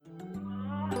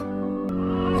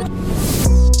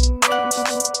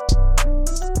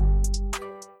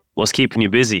What's keeping you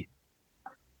busy?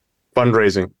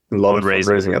 Fundraising, a lot of Fundraising.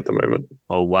 fundraising at the moment.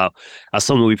 Oh wow, that's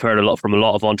something we've heard a lot from a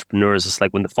lot of entrepreneurs. It's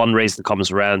like when the fundraising comes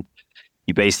around,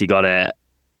 you basically got to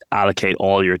allocate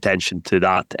all your attention to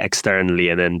that externally,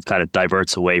 and then kind of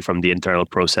diverts away from the internal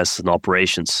processes and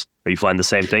operations. Are you find the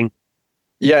same thing?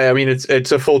 Yeah, I mean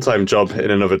it's a full-time job in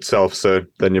and of itself, so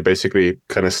then you're basically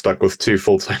kind of stuck with two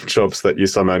full-time jobs that you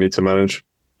somehow need to manage.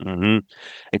 hmm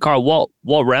And Karl,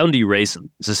 what round are you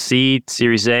raising? Is a seed,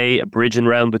 Series A, a bridging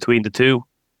round between the two?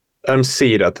 I'm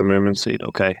seed at the moment. Seed,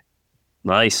 okay,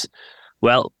 nice.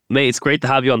 Well, mate, it's great to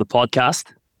have you on the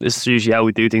podcast. This is usually how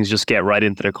we do things. Just get right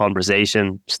into the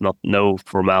conversation. It's not no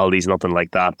formalities, nothing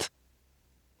like that.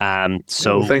 Well,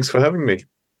 So thanks for having me.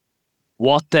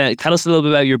 what? Tell us a little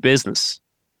bit about your business.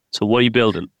 So what are you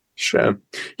building? Sure.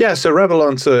 Yeah, so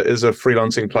Revolancer is a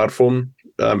freelancing platform.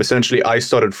 Essentially, I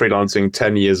started freelancing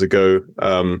 10 years ago,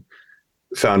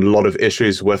 found a lot of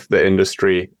issues with the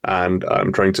industry, and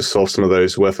I'm trying to solve some of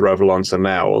those with Revolancer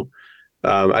now.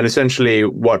 And essentially,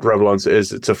 what Revolancer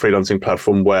is, it's a freelancing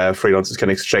platform where freelancers can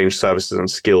exchange services and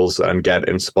skills and get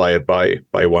inspired by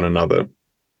one another.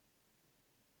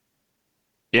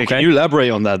 Yeah, Okay. can you elaborate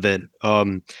on that then?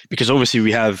 Because obviously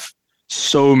we have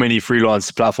so many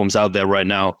freelance platforms out there right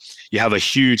now. You have a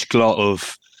huge glut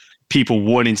of people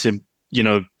wanting to,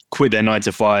 quit their 9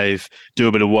 to 5, do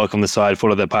a bit of work on the side,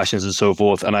 follow their passions and so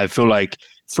forth. And I feel like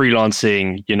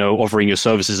freelancing, offering your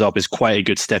services up is quite a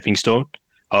good stepping stone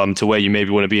to where you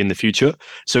maybe want to be in the future.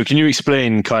 So can you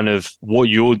explain kind of what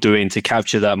you're doing to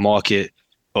capture that market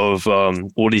of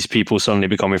all these people suddenly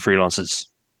becoming freelancers?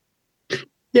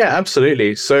 Yeah,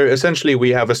 absolutely. So essentially,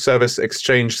 we have a service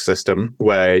exchange system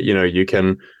where you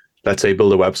can, let's say,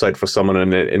 build a website for someone,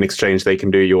 and in exchange, they can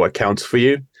do your accounts for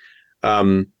you.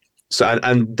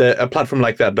 A platform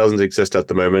like that doesn't exist at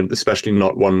the moment, especially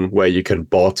not one where you can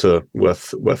barter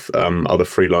with other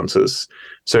freelancers.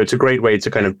 So it's a great way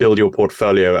to kind of build your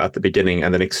portfolio at the beginning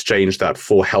and then exchange that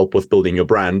for help with building your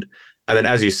brand. And then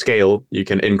as you scale, you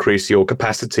can increase your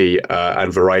capacity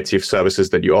and variety of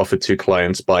services that you offer to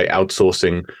clients by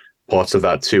outsourcing parts of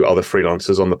that to other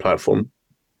freelancers on the platform.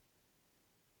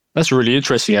 That's really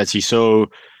interesting, actually. So,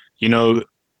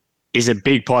 is a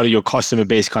big part of your customer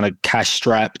base kind of cash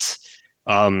strapped?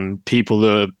 People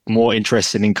that are more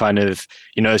interested in kind of,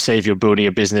 say if you're building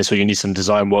a business or you need some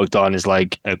design work done, is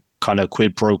like a kind of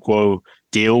quid pro quo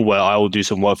deal where I will do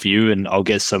some work for you and I'll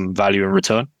get some value in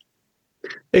return?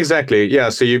 Exactly. Yeah.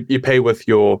 So you pay with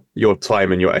your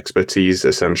time and your expertise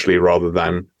essentially, rather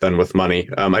than with money.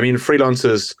 I mean,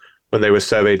 freelancers, when they were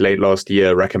surveyed late last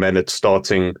year, recommended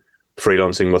starting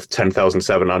freelancing with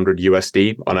 10,700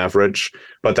 USD on average,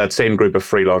 but that same group of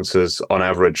freelancers on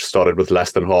average started with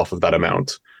less than half of that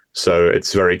amount. So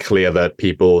it's very clear that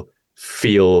people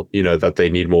feel, that they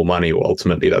need more money, or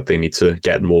ultimately that they need to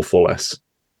get more for less.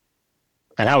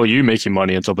 And how are you making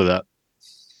money on top of that?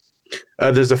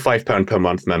 There's a £5 per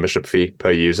month membership fee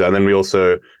per user. And then we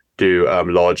also do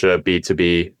larger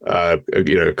B2B,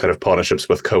 kind of partnerships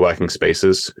with co-working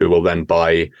spaces who will then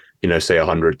buy, say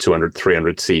 100, 200,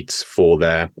 300 seats for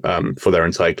their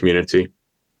entire community.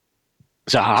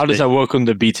 So how does that work on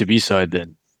the B2B side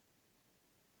then?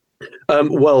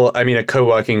 Well, I mean, a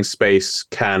co-working space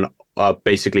can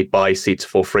basically buy seats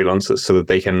for freelancers so that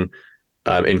they can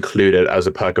include it as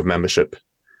a perk of membership.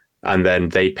 And then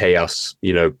they pay us,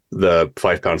 the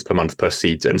 £5 per month per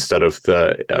seat instead of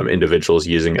the individuals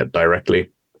using it directly.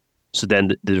 So then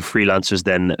the freelancers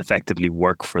then effectively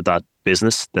work for that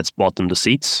business that's bought them the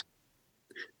seats?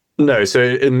 No,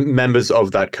 so members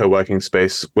of that co-working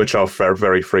space, which are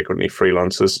very frequently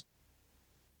freelancers.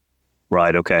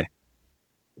 Right, okay.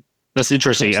 That's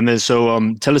interesting. And then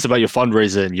so tell us about your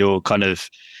fundraising. You're kind of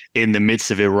in the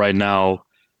midst of it right now.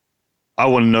 I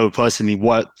want to know personally,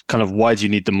 why do you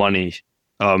need the money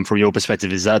from your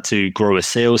perspective? Is that to grow a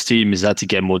sales team? Is that to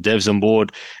get more devs on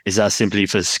board? Is that simply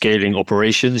for scaling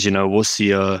operations? What's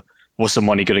the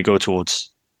money going to go towards?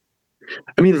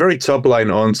 I mean, very top line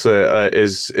answer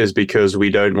is because we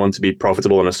don't want to be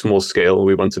profitable on a small scale.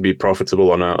 We want to be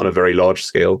profitable on a very large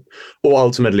scale, or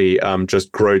ultimately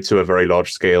just grow to a very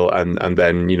large scale and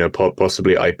then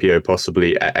possibly IPO,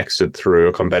 possibly exit through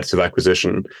a competitive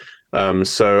acquisition.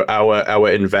 So our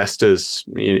investors,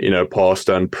 past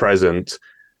and present,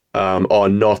 are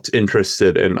not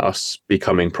interested in us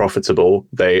becoming profitable.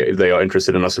 They are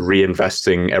interested in us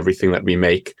reinvesting everything that we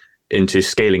make into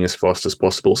scaling as fast as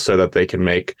possible so that they can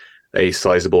make a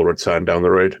sizable return down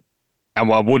the road. And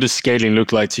what does scaling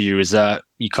look like to you? Is that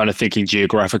you kind of thinking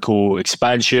geographical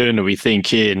expansion? Are we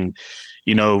thinking,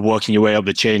 working your way up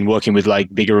the chain, working with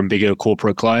like bigger and bigger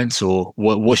corporate clients? Or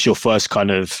what's your first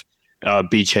kind of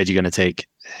beachhead you're going to take?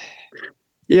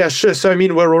 Yeah, sure. So, I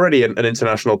mean, we're already an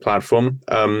international platform.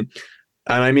 And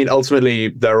I mean, ultimately,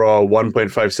 there are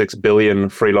 1.56 billion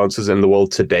freelancers in the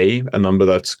world today, a number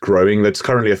that's growing. That's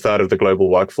currently a third of the global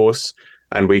workforce.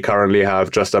 And we currently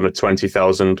have just under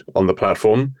 20,000 on the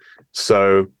platform.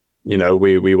 So,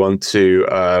 we want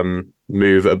to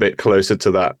move a bit closer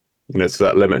to that, to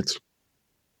that limit.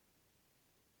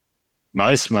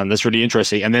 Nice, man. That's really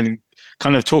interesting. And then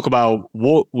kind of talk about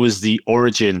what was the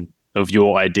origin of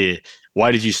your idea?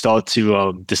 Why did you start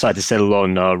to decide to settle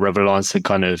on Revolance and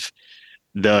kind of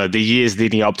the years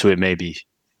leading up to it, maybe?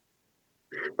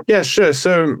 Yeah, sure.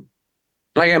 So,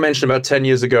 like I mentioned, about 10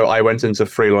 years ago, I went into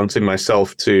freelancing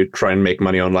myself to try and make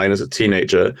money online as a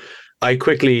teenager. I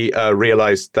quickly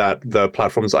realized that the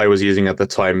platforms I was using at the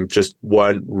time just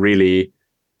weren't really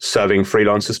serving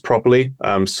freelancers properly.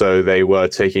 So they were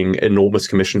taking enormous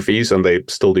commission fees, and they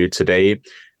still do today.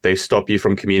 They stop you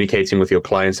from communicating with your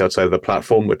clients outside of the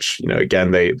platform, which, again,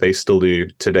 they still do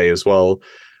today as well.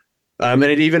 And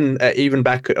it even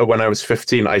back when I was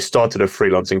 15, I started a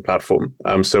freelancing platform.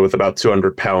 So with about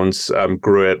 £200,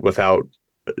 grew it without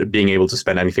being able to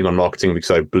spend anything on marketing because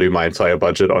I blew my entire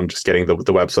budget on just getting the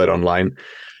website online.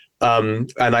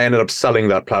 And I ended up selling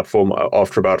that platform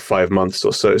after about 5 months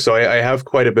or so. So I have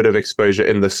quite a bit of exposure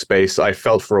in this space. I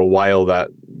felt for a while that,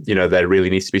 there really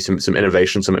needs to be some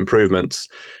innovation, some improvements.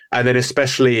 And then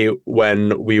especially when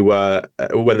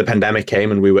the pandemic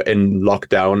came and we were in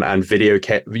lockdown and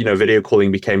video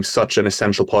calling became such an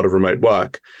essential part of remote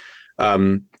work.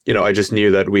 I just knew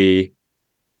that we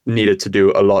needed to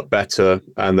do a lot better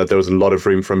and that there was a lot of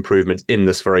room for improvement in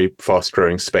this very fast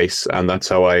growing space. And that's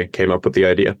how I came up with the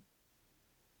idea.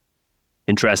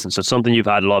 Interesting. So it's something you've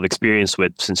had a lot of experience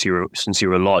with since you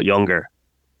were a lot younger.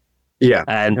 Yeah,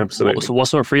 and absolutely. So what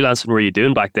sort of freelancing were you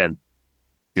doing back then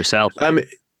yourself?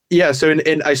 Yeah, so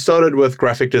I started with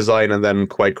graphic design and then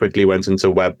quite quickly went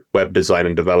into web design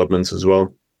and development as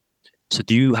well. So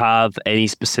do you have any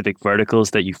specific verticals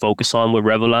that you focus on with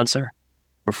Revolancer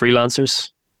for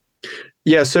freelancers?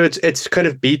 Yeah, so it's kind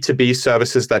of B2B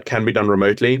services that can be done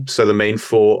remotely. So the main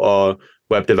four are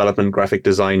web development, graphic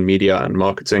design, media, and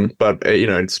marketing. But,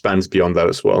 it spans beyond that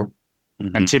as well.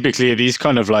 Mm-hmm. And typically, are these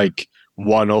kind of like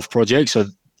one-off projects, or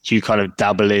do you kind of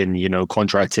dabble in,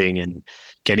 contracting and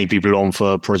getting people on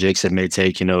for projects that may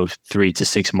take, 3 to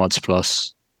 6 months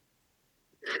plus?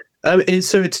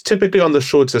 So it's typically on the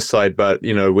shorter side, but,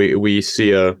 we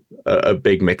see a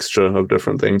big mixture of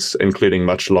different things, including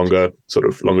much longer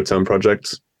term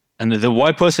projects. And the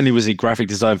why personally was it graphic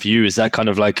design for you? Is that kind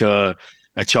of like a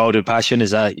childhood passion?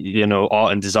 Is that,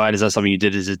 art and design? Is that something you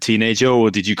did as a teenager, or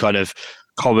did you kind of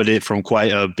come at it from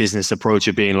quite a business approach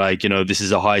of being like, this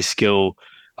is a high skill,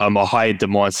 a high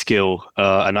demand skill,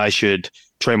 and I should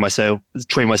train myself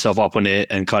up on it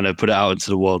and kind of put it out into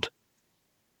the world?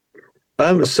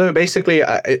 So basically,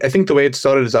 I think the way it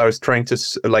started is I was trying to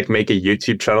make a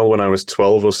YouTube channel when I was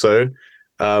 12 or so.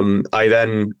 I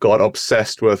then got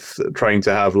obsessed with trying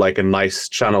to have a nice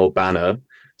channel banner.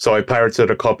 So I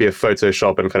pirated a copy of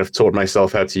Photoshop and kind of taught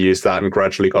myself how to use that and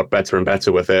gradually got better and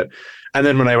better with it. And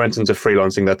then when I went into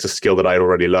freelancing, that's a skill that I'd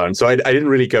already learned. So I didn't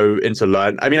really go into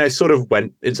I sort of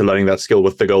went into learning that skill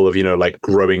with the goal of,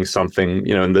 growing something,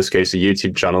 in this case, a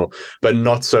YouTube channel, but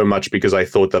not so much because I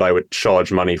thought that I would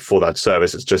charge money for that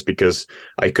service. It's just because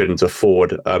I couldn't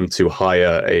afford to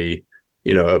hire a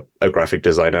graphic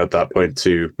designer at that point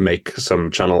to make some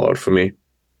channel art for me.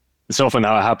 It's often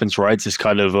how it happens, right? It's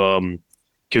kind of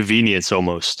convenience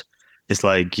almost. It's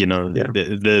like, you had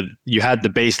the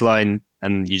baseline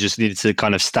and you just needed to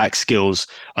kind of stack skills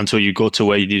until you got to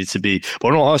where you needed to be. But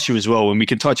I want to ask you as well, and we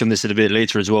can touch on this a bit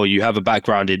later as well, you have a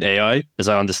background in AI, as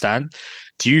I understand.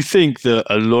 Do you think that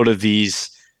a lot of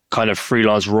these kind of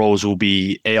freelance roles will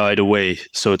be AI'd away,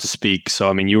 so to speak? So,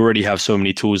 I mean, you already have so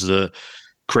many tools that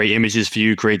create images for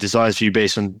you, create designs for you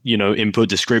based on, input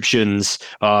descriptions.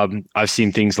 I've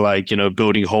seen things like,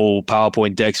 building whole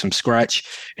PowerPoint decks from scratch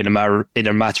in a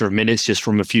matter of minutes, just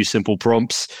from a few simple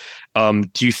prompts.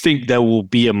 Do you think there will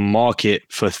be a market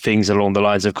for things along the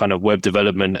lines of kind of web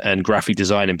development and graphic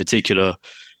design in particular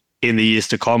in the years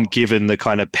to come, given the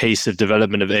kind of pace of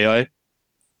development of AI?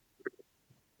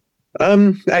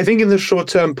 I think in the short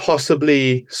term,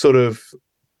 possibly sort of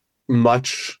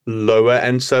much lower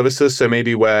end services. So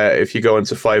maybe where if you go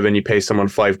into Fiverr and you pay someone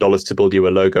 $5 to build you a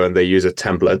logo and they use a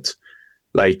template,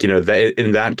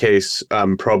 in that case,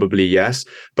 probably yes.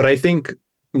 But I think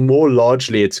more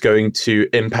largely it's going to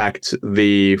impact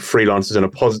the freelancers in a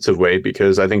positive way,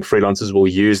 because I think freelancers will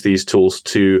use these tools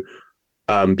to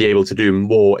be able to do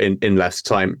more in less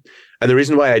time. And the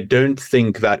reason why I don't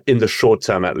think that in the short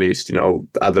term, at least, I'll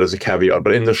add that as a caveat,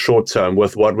 but in the short term,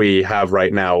 with what we have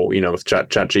right now, with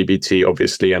ChatGPT,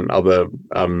 obviously, and other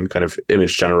kind of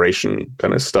image generation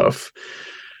kind of stuff,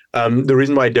 the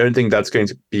reason why I don't think that's going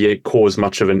to cause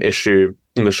much of an issue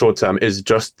in the short term is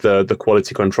just the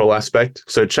quality control aspect.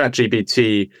 So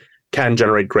ChatGPT can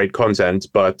generate great content,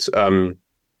 but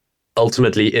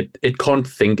ultimately it can't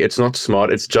think. It's not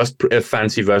smart. It's just a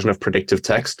fancy version of predictive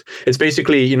text. It's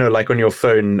basically, like on your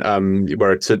phone,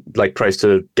 where it's like tries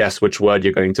to guess which word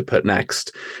you're going to put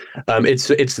next.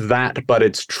 It's that, but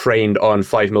it's trained on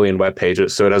 5 million web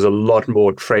pages, so it has a lot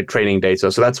more training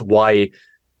data. So that's why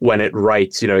when it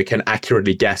writes, it can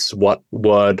accurately guess what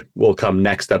word will come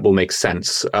next that will make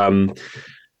sense.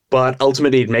 But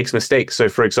ultimately, it makes mistakes. So,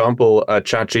 for example,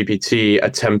 ChatGPT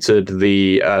attempted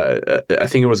I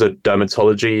think it was a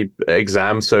dermatology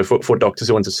exam. So for doctors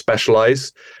who want to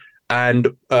specialize. And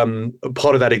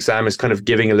part of that exam is kind of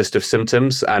giving a list of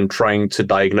symptoms and trying to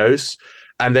diagnose.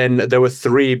 And then there were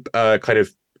three kind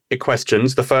of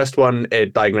questions. The first one,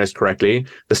 it diagnosed correctly.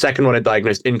 The second one, it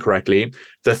diagnosed incorrectly.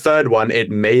 The third one, it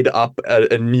made up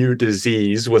a new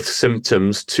disease with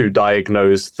symptoms to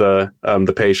diagnose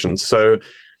the patient. So,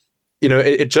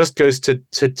 it just goes to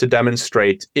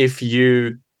demonstrate, if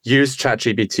you use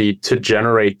ChatGPT to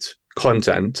generate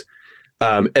content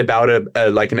about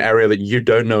like an area that you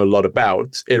don't know a lot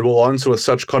about, it will answer with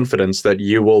such confidence that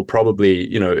you will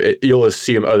probably, you'll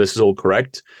assume, oh, this is all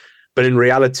correct. But in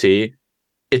reality,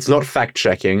 it's not fact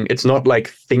checking. It's not like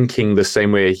thinking the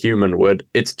same way a human would.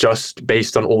 It's just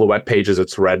based on all the web pages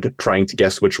it's read, trying to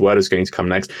guess which word is going to come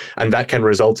next. And that can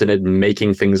result in it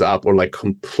making things up or like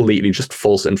completely just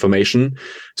false information.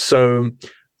 So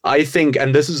I think,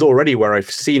 and this is already where I've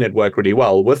seen it work really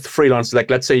well with freelancers. Like,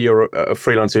 let's say you're a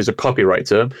freelancer who's a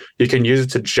copywriter, you can use it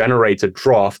to generate a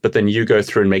draft, but then you go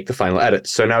through and make the final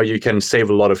edits. So now you can save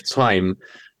a lot of time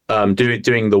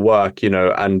doing the work,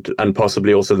 and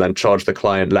possibly also then charge the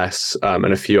client less, and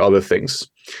a few other things.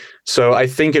 So I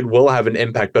think it will have an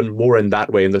impact, but more in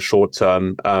that way in the short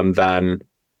term than,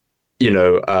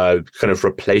 kind of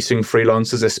replacing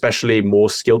freelancers, especially more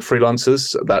skilled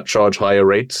freelancers that charge higher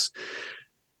rates.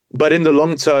 But in the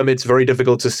long term, it's very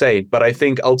difficult to say. But I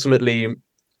think ultimately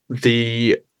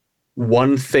the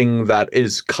one thing that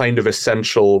is kind of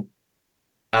essential,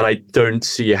 and I don't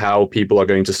see how people are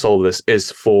going to solve this,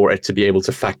 is for it to be able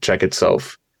to fact check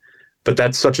itself. But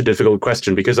that's such a difficult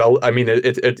question, because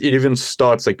it even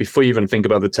starts like before you even think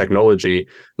about the technology,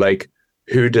 like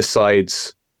who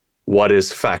decides what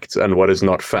is fact and what is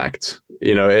not fact?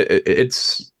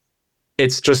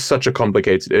 It's just such a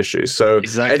complicated issue. So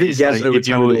exactly. I think, yes,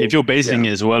 if you're basing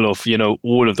it as well off,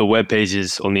 all of the web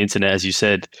pages on the internet, as you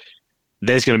said,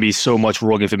 there's going to be so much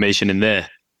wrong information in there.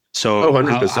 So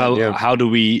how do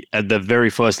we, at the very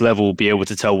first level, be able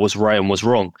to tell what's right and what's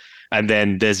wrong? And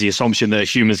then there's the assumption that a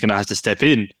human's going to have to step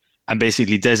in and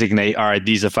basically designate, all right,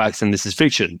 these are facts and this is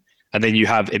fiction. And then you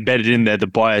have embedded in there the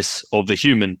bias of the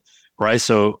human, right?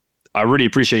 So I really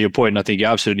appreciate your point. And I think you're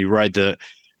absolutely right that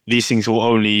these things will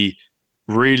only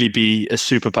really be a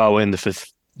superpower in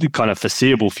the kind of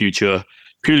foreseeable future,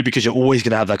 purely because you're always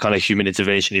going to have that kind of human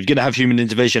intervention. If you're going to have human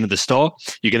intervention at the start,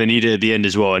 you're going to need it at the end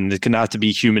as well. And there's going to have to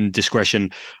be human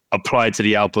discretion applied to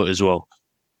the output as well.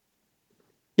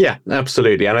 Yeah,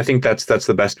 absolutely. And I think that's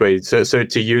the best way. So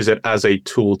to use it as a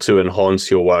tool to enhance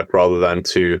your work rather than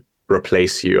to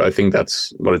replace you. I think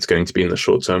that's what it's going to be in the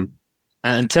short term.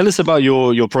 And tell us about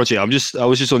your project. I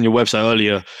was just on your website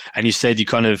earlier, and you said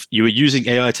you were using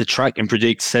AI to track and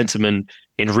predict sentiment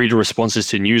in reader responses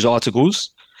to news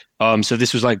articles. So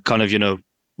this was like kind of,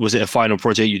 was it a final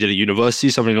project you did at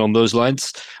university, something along those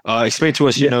lines? Explain to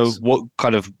us, yes.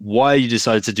 Why you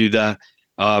decided to do that,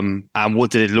 and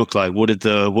what did it look like? What did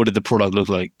the product look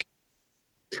like?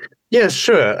 Yeah,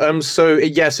 sure. So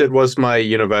yes, it was my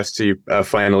university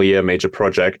final year major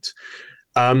project.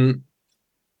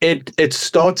 It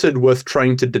started with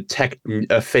trying to detect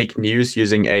fake news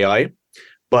using AI,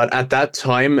 but at that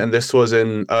time, and this was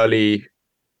in late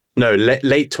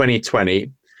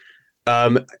 2020.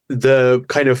 The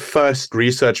kind of first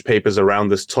research papers around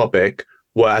this topic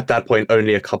were at that point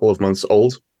only a couple of months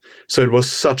old. So it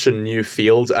was such a new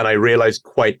field. And I realized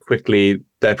quite quickly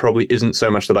there probably isn't so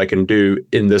much that I can do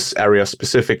in this area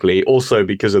specifically. Also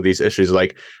because of these issues,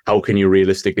 like how can you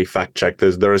realistically fact check?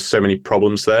 There are so many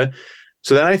problems there.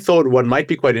 So then I thought what might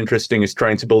be quite interesting is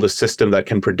trying to build a system that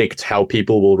can predict how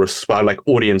people will respond, like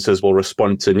audiences will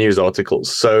respond to news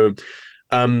articles. So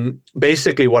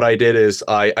Basically, what I did is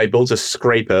I built a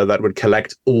scraper that would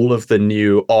collect all of the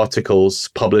new articles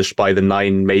published by the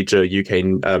 9 major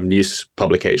UK news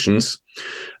publications,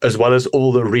 as well as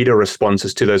all the reader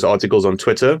responses to those articles on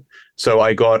Twitter. So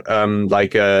I got an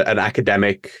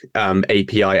academic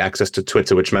API access to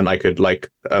Twitter, which meant I could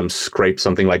scrape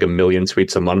something like 1 million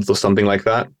tweets a month or something like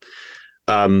that,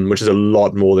 which is a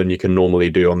lot more than you can normally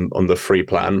do on the free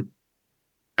plan.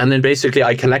 And then basically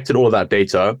I collected all that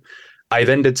data. I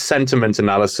then did sentiment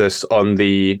analysis on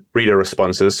the reader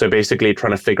responses. So basically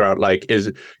trying to figure out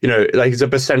is a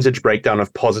percentage breakdown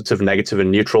of positive, negative, and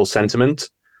neutral sentiment.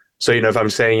 So, if I'm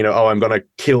saying, oh, I'm going to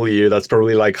kill you, that's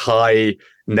probably high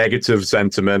negative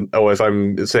sentiment. Or if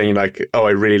I'm saying oh,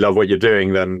 I really love what you're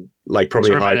doing, then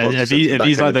probably high positive.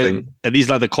 Are these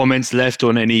the comments left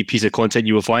on any piece of content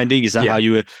you were finding? Is that how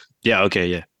you were? Yeah. Okay.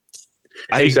 Yeah.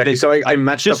 Exactly. So I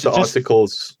matched up the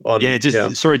articles on.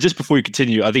 Sorry, just before you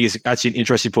continue, I think it's actually an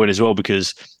interesting point as well,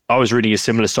 because I was reading a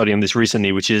similar study on this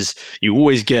recently, which is you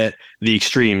always get the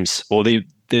extremes, or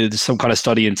there's some kind of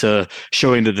study into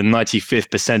showing that the 95th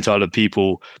percentile of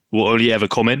people will only ever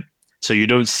comment. So you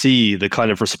don't see the kind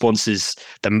of responses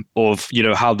of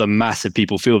how the mass of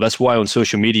people feel. That's why on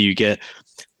social media you get,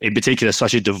 in particular,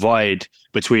 such a divide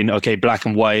between, black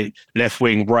and white, left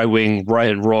wing, right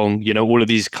and wrong, all of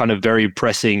these kind of very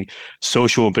pressing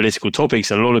social and political topics.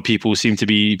 And a lot of people seem to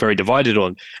be very divided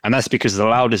on. And that's because the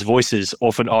loudest voices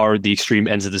often are the extreme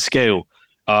ends of the scale.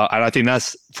 And I think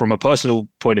that's, from a personal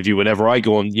point of view, whenever I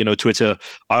go on, Twitter,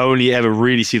 I only ever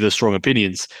really see the strong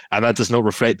opinions. And that does not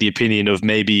reflect the opinion of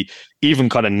maybe even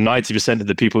kind of 90% of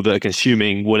the people that are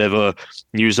consuming whatever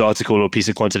news article or piece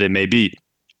of content it may be.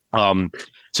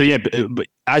 So yeah, but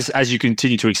as you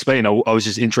continue to explain, I was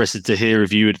just interested to hear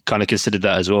if you had kind of considered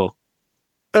that as well.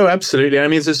 Oh, absolutely. I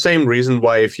mean, it's the same reason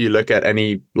why if you look at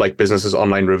any businesses'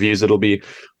 online reviews, it'll be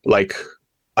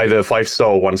either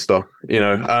 5-star or 1-star,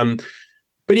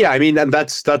 But yeah, I mean, and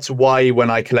that's why when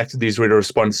I collected these reader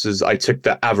responses, I took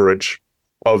the average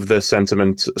of the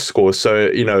sentiment score.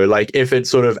 So, if it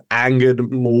sort of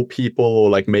angered more people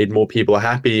or made more people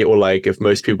happy, or if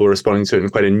most people were responding to it in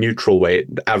quite a neutral way,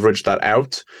 average that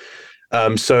out.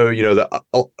 So, the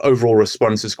overall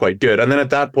response is quite good. And then at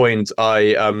that point,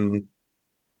 I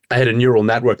had a neural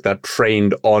network that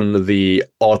trained on the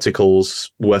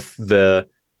articles with the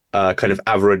kind of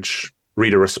average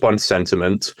reader response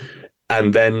sentiment.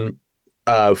 And then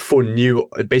for new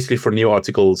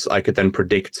articles, I could then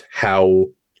predict how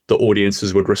the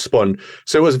audiences would respond.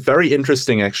 So it was very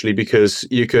interesting, actually, because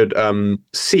you could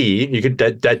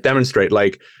demonstrate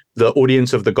the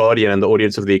audience of The Guardian and the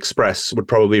audience of The Express would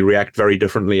probably react very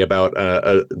differently about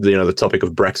the topic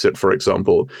of Brexit, for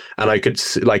example. And I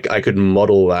could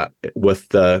model that with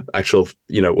the actual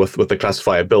with the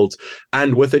classifier built,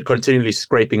 and with it continually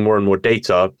scraping more and more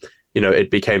data.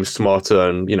 It became smarter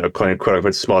and, quote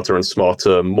unquote, smarter and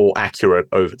smarter, more accurate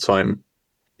over time.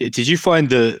 Did you find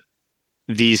that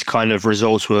these kind of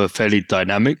results were fairly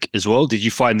dynamic as well? Did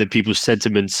you find that people's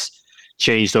sentiments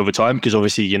changed over time? Because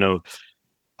obviously,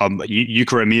 you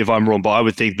correct me if I'm wrong, but I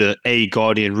would think that a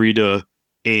Guardian reader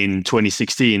in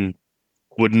 2016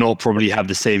 would not probably have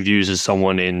the same views as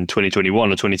someone in 2021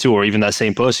 or 22, or even that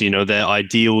same person, their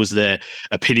ideals, their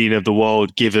opinion of the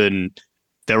world, given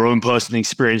their own personal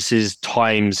experiences,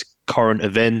 times current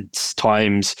events,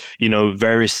 times,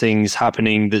 various things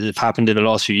happening that have happened in the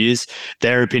last few years,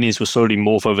 their opinions will slowly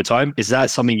morph over time. Is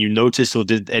that something you noticed or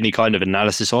did any kind of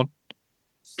analysis on?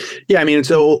 Yeah, I mean,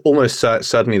 it's almost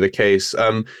certainly the case.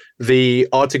 The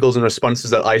articles and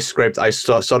responses that I scraped, I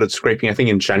started scraping, I think,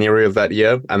 in January of that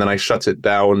year, and then I shut it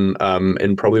down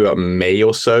in probably about May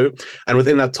or so. And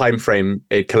within that time frame,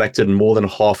 it collected more than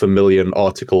 500,000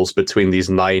 articles between these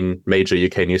 9 major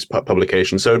UK news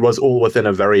publications. So it was all within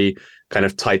a very kind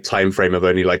of tight time frame of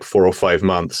only 4 or 5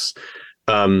 months.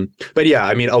 But yeah,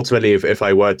 I mean, ultimately, if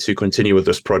I were to continue with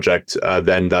this project,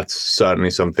 then that's certainly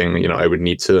something, I would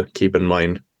need to keep in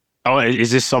mind. Oh, is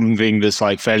this something that's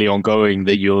fairly ongoing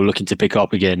that you're looking to pick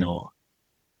up again, or?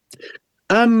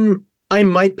 I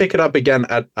might pick it up again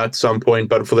at some point,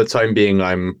 but for the time being,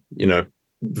 I'm,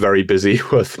 very busy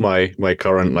with my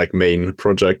current main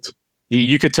project.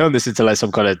 You could turn this into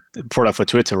some kind of product for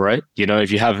Twitter, right?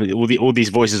 If you have all these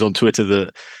voices on Twitter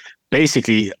that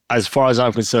basically, as far as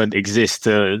I'm concerned, exist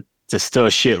to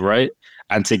stir shit, right?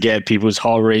 And to get people's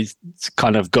heart rates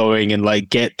kind of going and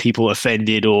get people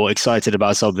offended or excited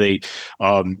about something,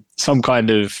 some kind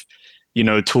of,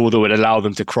 tool that would allow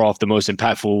them to craft the most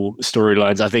impactful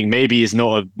storylines, I think maybe is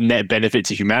not a net benefit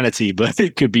to humanity, but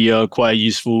it could be quite a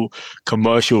useful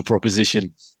commercial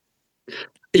proposition.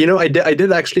 I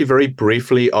did actually very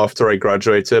briefly after I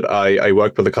graduated. I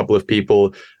worked with a couple of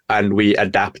people and we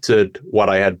adapted what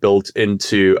I had built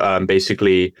into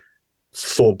basically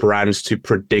for brands to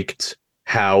predict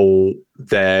how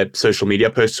their social media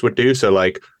posts would do. So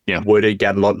like, Yeah. would it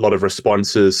get a lot of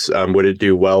responses? Would it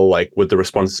do well? Like, would the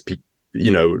responses be,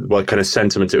 what kind of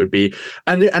sentiment it would be?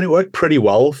 And it worked pretty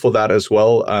well for that as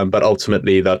well. But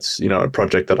ultimately, that's a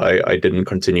project that I didn't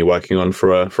continue working on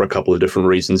for a couple of different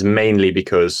reasons, mainly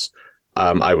because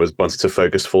I wanted to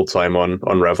focus full time on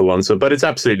Revlon. So, but it's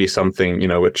absolutely something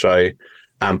which I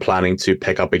am planning to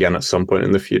pick up again at some point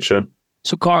in the future.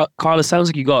 So, Karl, it sounds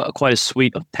like you got quite a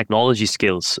suite of technology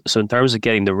skills. So, in terms of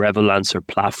getting the Revolancer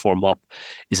platform up,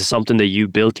 is it something that you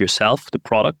built yourself, the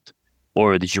product,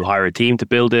 or did you hire a team to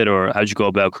build it, or how did you go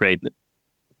about creating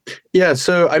it? Yeah,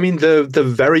 so I mean, the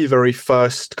very, very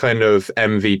first kind of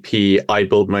MVP I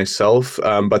built myself,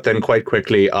 but then quite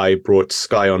quickly I brought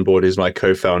Sky on board as my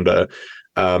co-founder,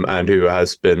 and who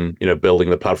has been building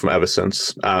the platform ever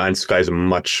since. And Sky's a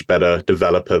much better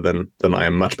developer than I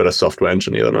am, much better software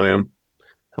engineer than I am.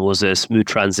 And was it a smooth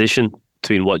transition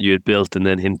between what you had built and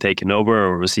then him taking over,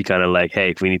 or was he kind of like,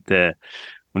 "Hey, we need to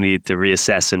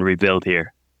reassess and rebuild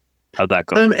here"? How'd that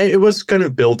go? It was kind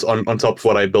of built on top of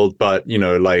what I built, but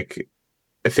like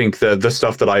I think the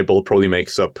stuff that I built probably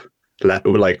makes up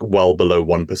like well below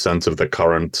 1% of the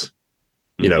current,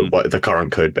 the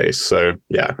current code base. So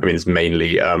yeah, I mean it's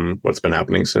mainly what's been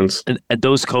happening since. And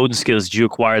those coding skills, did you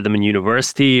acquire them in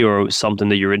university, or something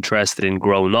that you're interested in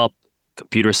growing up?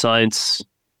 Computer science.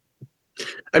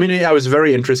 I mean, I was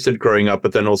very interested growing up,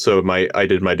 but then also I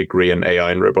did my degree in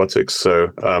AI and robotics, so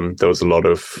there was a lot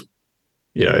of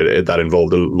that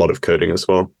involved a lot of coding as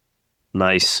well.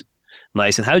 Nice.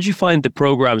 And how did you find the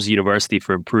programs at university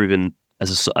for improving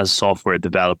as a software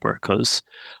developer? Because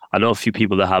I know a few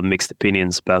people that have mixed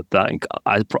opinions about that.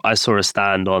 I sort of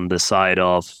stand on the side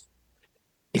of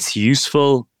it's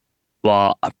useful,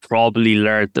 but I probably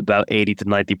learned about 80 to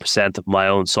 90% of my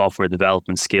own software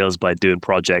development skills by doing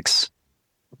projects.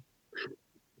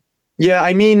 Yeah,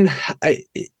 I mean,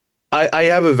 I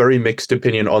have a very mixed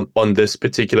opinion on this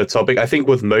particular topic. I think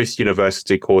with most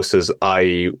university courses,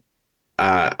 I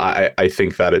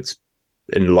think that it's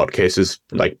in a lot of cases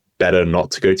like better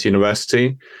not to go to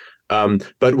university.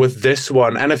 But with this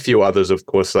one and a few others, of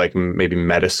course, like maybe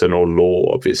medicine or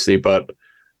law, obviously. But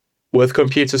with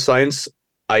computer science,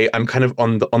 I'm kind of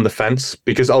on the fence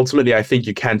because ultimately I think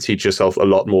you can teach yourself a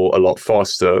lot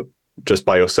faster just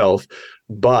by yourself.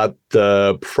 But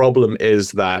the problem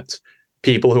is that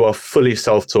people who are fully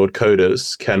self-taught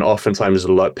coders can oftentimes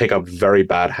pick up very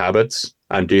bad habits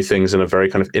and do things in a very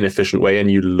kind of inefficient way.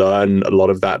 And you learn a lot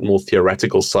of that more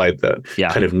theoretical side that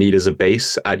kind of need as a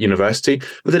base at university.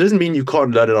 But that doesn't mean you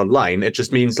can't learn it online. It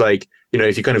just means like,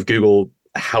 if you kind of Google,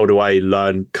 how do I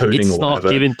learn coding it's or whatever? It's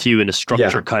not given to you in a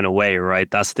structured kind of way, right?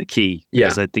 That's the key.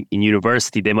 Because I think in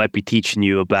university, they might be teaching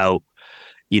you about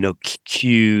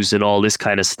queues and all this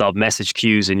kind of stuff, message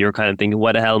queues, and you're kind of thinking,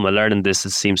 why the hell am I learning this? It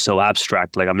seems so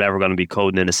abstract. Like I'm never going to be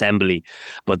coding in assembly.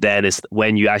 But then it's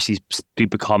when you actually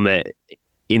become a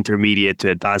intermediate to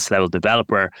advanced level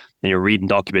developer and you're reading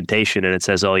documentation and it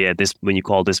says, oh yeah, this when you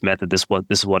call this method, this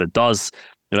is what it does.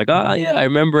 You're like, oh yeah, I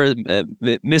remember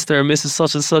Mr. and Mrs.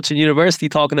 such and such in university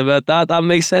talking about that. That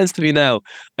makes sense to me now.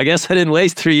 I guess I didn't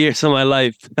waste 3 years of my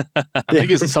life. I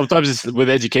think sometimes it's with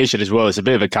education as well. It's a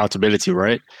bit of accountability,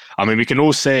 right? I mean, we can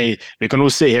all sit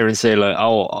here and say like,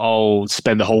 I'll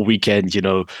spend the whole weekend,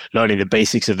 learning the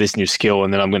basics of this new skill,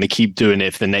 and then I'm going to keep doing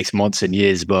it for the next months and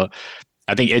years. But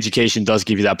I think education does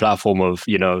give you that platform of,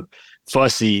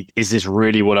 firstly, is this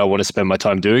really what I want to spend my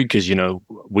time doing? Because,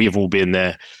 we've all been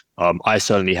there. I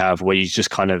certainly have, where you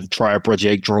just kind of try a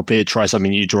project, drop it, try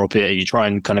something, you drop it, and you try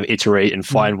and kind of iterate and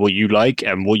find what you like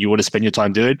and what you want to spend your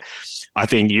time doing. I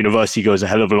think university goes a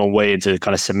hell of a long way into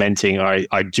kind of cementing, I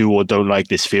do or don't like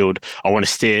this field. I want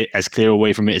to steer as clear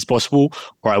away from it as possible,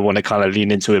 or I want to kind of lean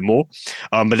into it more.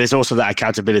 But there's also that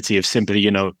accountability of simply,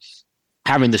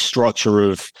 having the structure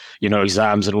of,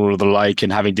 exams and all of the like,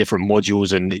 and having different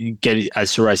modules and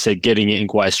as Suraj said, getting it in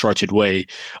quite a structured way,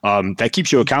 that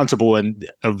keeps you accountable and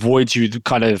avoids you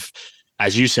kind of,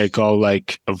 as you said, Karl,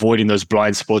 like avoiding those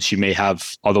blind spots you may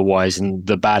have otherwise and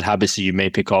the bad habits that you may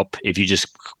pick up if you just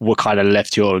were kind of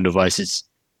left to your own devices.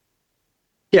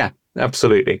 Yeah,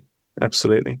 absolutely.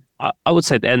 I would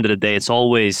say at the end of the day, it's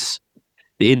always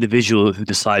the individual who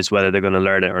decides whether they're going to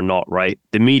learn it or not, right?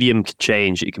 The medium can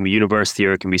change. It can be university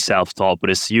or it can be self-taught,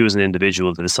 but it's you as an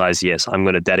individual that decides, yes, I'm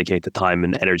going to dedicate the time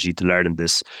and energy to learning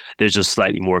this. There's just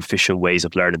slightly more efficient ways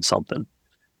of learning something.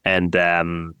 And I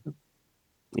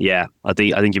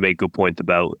think you make a good point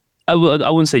about I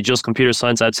wouldn't say just computer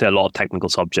science. I'd say a lot of technical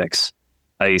subjects.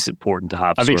 I think it's important to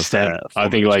have. I think STEM. I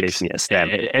think like STEM.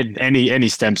 Any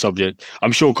STEM subject.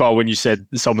 I'm sure, Carl, when you said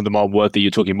some of them aren't worth it, you're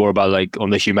talking more about like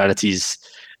on the humanities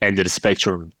end of the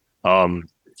spectrum.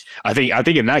 I think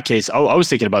in that case, I was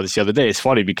thinking about this the other day. It's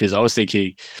funny because I was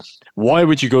thinking, why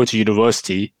would you go to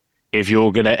university if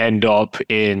you're going to end up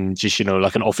in just,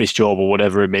 like an office job or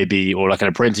whatever it may be, or like an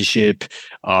apprenticeship,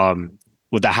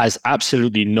 that has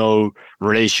absolutely no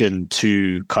relation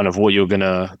to kind of what you're going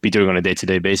to be doing on a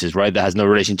day-to-day basis, right? That has no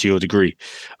relation to your degree.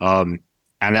 And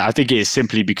I think it is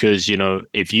simply because,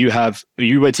 if you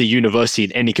went to university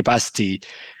in any capacity,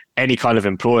 any kind of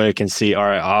employer can see, all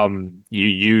right,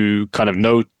 you kind of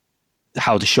know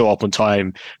how to show up on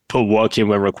time, put work in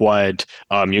when required.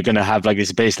 You're going to have like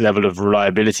this base level of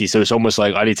reliability. So it's almost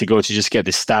like I need to go to just get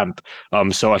this stamp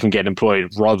so I can get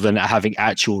employed, rather than having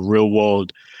actual real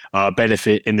world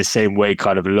benefit in the same way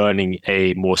kind of learning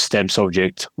a more STEM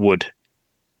subject would.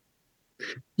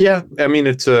 Yeah, I mean,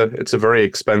 it's a very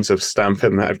expensive stamp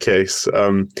in that case.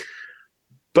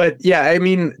 But yeah, I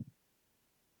mean,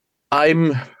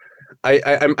 I'm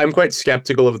quite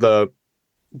skeptical of the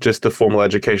formal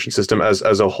education system as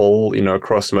a whole,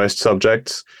 across most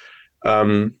subjects.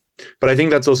 But I think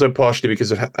that's also partially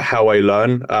because of how I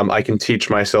learn. I can teach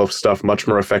myself stuff much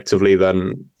more effectively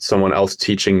than someone else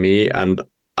teaching me. And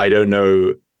I don't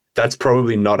know, that's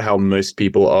probably not how most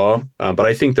people are. But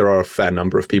I think there are a fair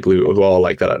number of people who are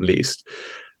like that, at least,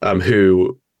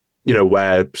 who,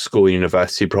 where school and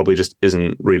university probably just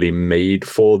isn't really made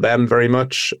for them very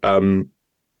much.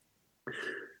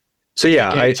 So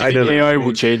yeah, I don't know. AI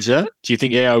will change that? Do you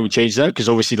think AI will change that? Because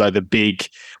obviously, like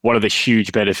one of the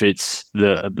huge benefits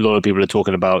that a lot of people are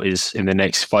talking about is in the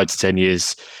next 5 to 10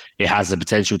 years, it has the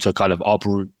potential to kind of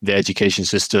uproot the education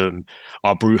system,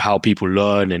 uproot how people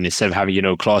learn, and instead of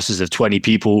having classes of 20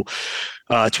 people,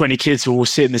 20 kids who all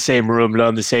sit in the same room,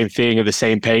 learn the same thing at the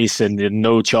same pace, and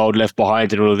no child left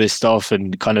behind, and all of this stuff,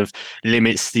 and kind of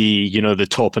limits the the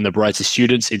top and the brightest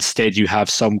students. Instead, you have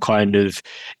some kind of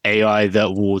AI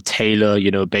that will tailor,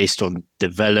 based on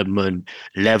development,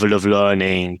 level of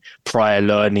learning, prior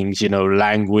learnings,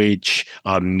 language,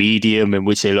 medium in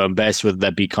which they learn best, whether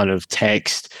that be kind of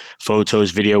text,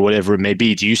 photos, video, whatever it may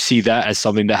be. Do you see that as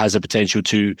something that has a potential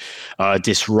to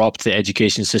disrupt the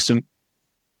education system?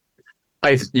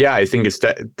 I think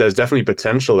there's definitely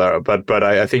potential there, but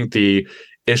I think the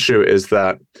issue is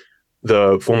that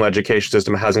the formal education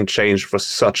system hasn't changed for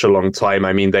such a long time.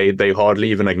 I mean, they hardly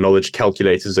even acknowledge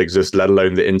calculators exist, let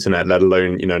alone the internet, let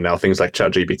alone now things like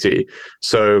ChatGPT.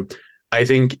 So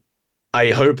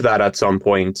I hope that at some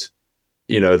point,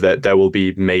 that there will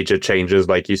be major changes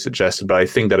like you suggested, but I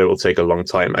think that it will take a long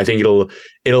time. I think it'll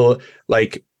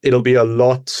be a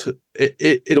lot.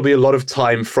 It'll be a lot of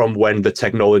time from when the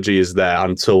technology is there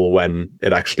until when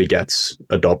it actually gets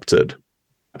adopted,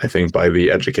 I think, by the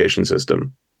education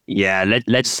system. Yeah,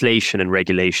 legislation and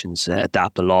regulations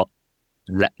adapt a lot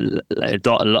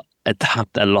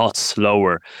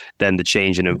slower than the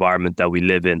change in environment that we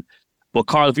live in. But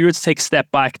Karl, if you were to take a step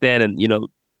back then, and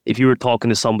if you were talking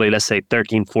to somebody, let's say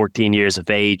 13, 14 years of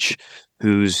age,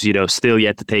 who's still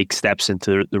yet to take steps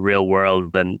into the real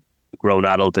world and grown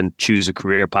adult and choose a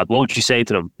career path, what would you say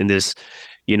to them in this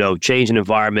changing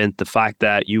environment, the fact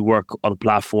that you work on a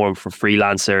platform for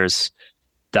freelancers,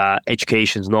 that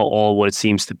education is not all what it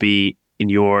seems to be in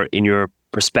your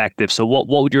perspective? So what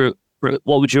would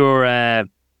your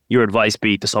advice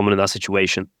be to someone in that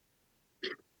situation?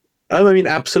 I mean,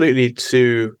 absolutely,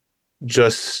 to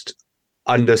just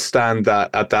understand that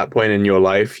at that point in your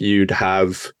life, you'd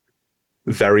have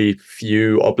very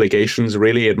few obligations,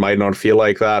 really. It might not feel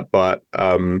like that, but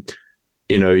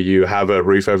you have a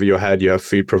roof over your head, you have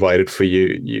food provided for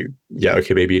you,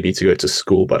 okay, maybe you need to go to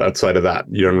school, but outside of that,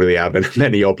 you don't really have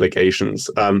any obligations.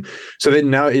 So then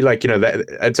now,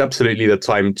 it's absolutely the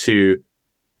time to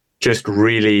just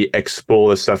really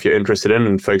explore the stuff you're interested in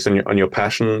and focus on your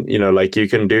passion. You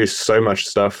can do so much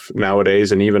stuff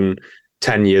nowadays, and even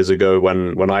 10 years ago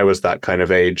when I was that kind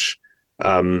of age,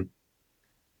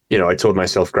 I taught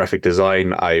myself graphic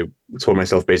design. I taught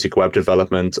myself basic web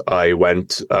development. I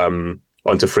went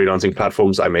onto freelancing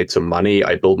platforms. I made some money.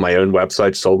 I built my own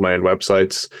websites, sold my own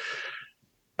websites.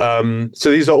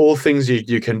 So these are all things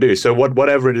you can do. So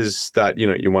whatever it is that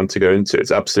you want to go into,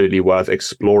 it's absolutely worth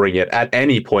exploring it at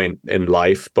any point in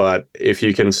life. But if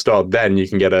you can start then, you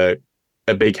can get a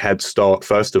big head start,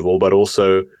 first of all, but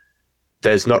also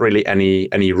there's not really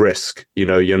any risk.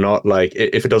 You're not like,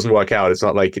 if it doesn't work out, it's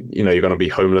not like, you're going to be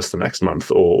homeless the next month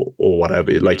or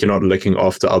whatever. Like, you're not looking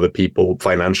after other people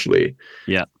financially.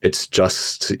 Yeah. It's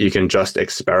just, you can just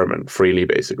experiment freely,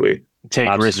 basically. Take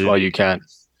risks while you can.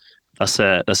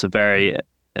 That's a very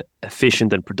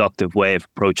efficient and productive way of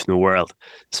approaching the world,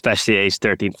 especially age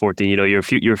 13, 14. You know, your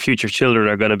future children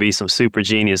are going to be some super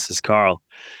geniuses, Carl.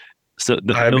 So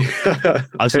I mean, I'm, I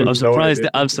I'm have no surprised.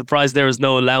 idea. I'm surprised there was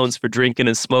no allowance for drinking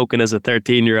and smoking as a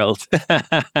 13-year-old.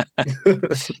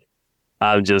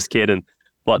 I'm just kidding.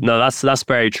 But no, that's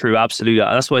very true. Absolutely.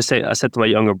 That's why I said to my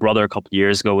younger brother a couple of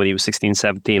years ago when he was 16,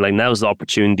 17, like now's the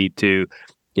opportunity to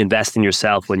invest in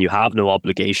yourself when you have no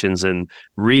obligations and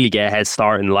really get a head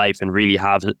start in life and really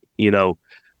have, you know,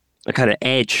 a kind of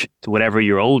edge to whenever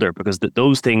you're older, because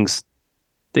those things,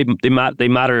 they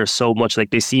matter so much.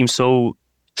 Like they seem so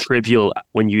trivial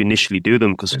when you initially do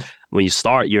them, because when you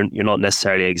start, you're not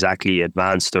necessarily exactly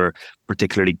advanced or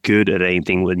particularly good at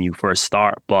anything when you first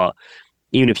start. But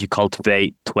even if you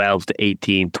cultivate 12 to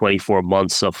 18, 24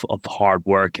 months of hard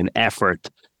work and effort,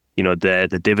 you know,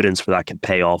 the dividends for that can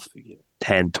pay off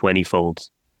 10, 20 fold,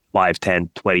 5, 10,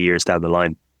 20 years down the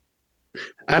line.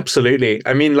 Absolutely.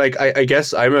 I mean, like, I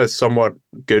guess I'm a somewhat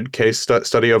good case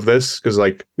study of this because,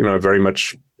 like, you know, I very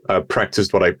much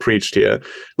practiced what I preached here.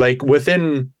 Like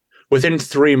within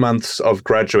 3 months of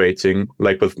graduating,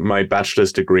 like with my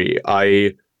bachelor's degree,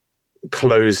 I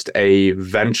closed a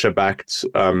venture-backed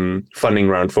funding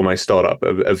round for my startup,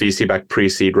 a VC-backed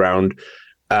pre-seed round.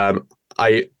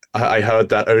 I heard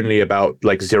that only about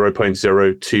like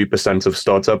 0.02% of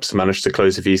startups managed to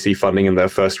close VC funding in their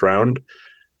first round.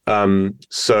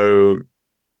 So,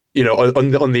 you know,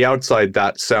 on the outside,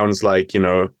 that sounds like, you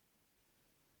know,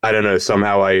 I don't know,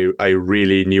 somehow I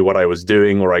really knew what I was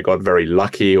doing, or I got very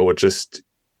lucky, or just,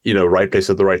 you know, right place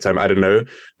at the right time. I don't know.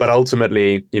 But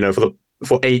ultimately, you know,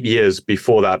 for 8 years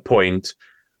before that point,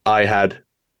 I had,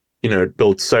 you know,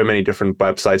 built so many different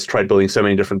websites, tried building so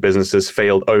many different businesses,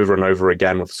 failed over and over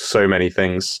again with so many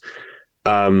things,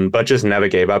 but just never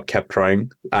gave up, kept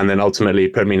trying. And then ultimately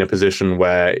put me in a position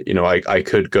where, you know, I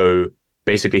could go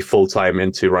basically full time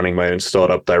into running my own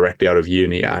startup directly out of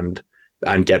uni and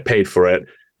get paid for it.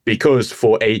 Because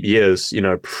for 8 years, you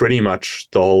know, pretty much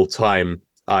the whole time,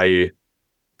 I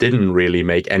didn't really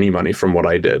make any money from what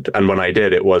I did. And when I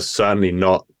did, it was certainly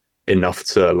not enough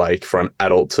to, like, for an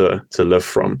adult to live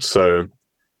from. So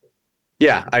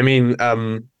yeah, I mean,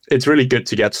 it's really good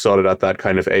to get started at that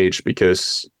kind of age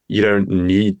because you don't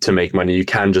need to make money. You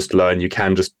can just learn, you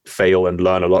can just fail and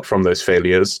learn a lot from those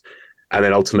failures. And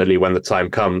then ultimately when the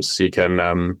time comes, you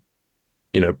can,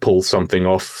 you know, pull something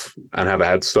off and have a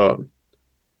head start.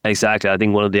 Exactly. I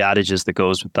think one of the adages that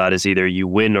goes with that is either you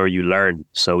win or you learn.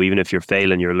 So even if you're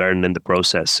failing, you're learning in the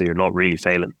process. So you're not really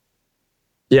failing.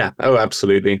 Yeah. Oh,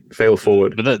 absolutely. Fail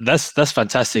forward. But that's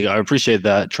fantastic. I appreciate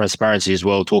that transparency as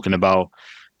well, talking about,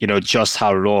 you know, just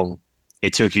how long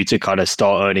it took you to kind of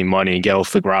start earning money and get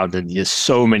off the ground. And there's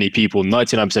so many people,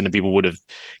 99% of people would have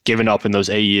given up in those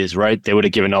 8 years, right? They would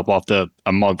have given up after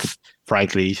a month,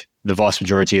 frankly, the vast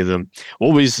majority of them.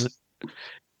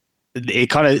 It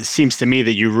kind of seems to me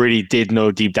that you really did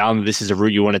know deep down that this is a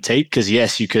route you want to take. Because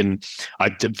yes,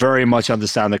 I very much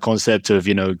understand the concept of,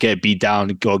 you know, get beat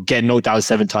down or get knocked down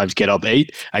 7 times, get up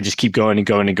 8 and just keep going and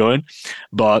going and going.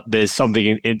 But there's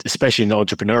something, especially in the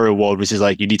entrepreneurial world, which is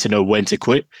like, you need to know when to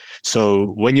quit.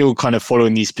 So when you're kind of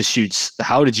following these pursuits,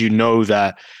 how did you know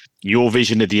that your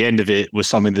vision at the end of it was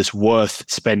something that's worth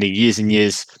spending years and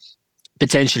years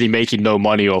potentially making no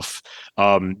money off,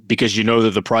 because you know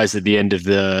that the prize at the end of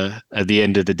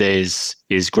the day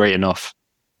is great enough?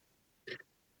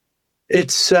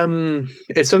 It's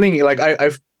something like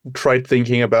I've tried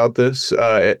thinking about this.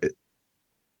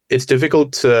 It's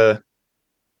difficult to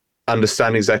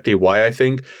understand exactly why, I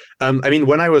think. I mean,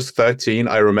 when I was 13,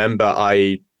 I remember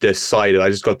I just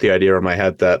got the idea in my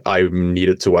head that I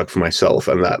needed to work for myself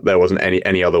and that there wasn't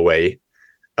any other way.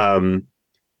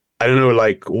 I don't know,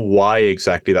 like, why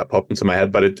exactly that popped into my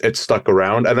head, but it stuck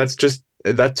around. And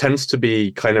that tends to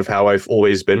be kind of how I've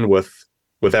always been with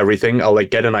everything. I'll, like,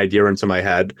 get an idea into my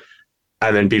head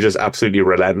and then be just absolutely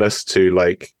relentless to,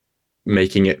 like,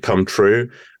 making it come true.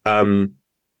 I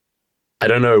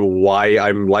don't know why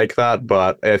I'm like that,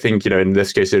 but I think, you know, in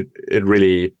this case, it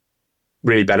really,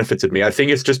 really benefited me. I think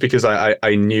it's just because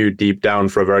I knew deep down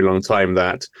for a very long time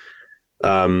that,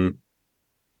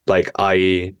 like,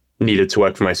 I needed to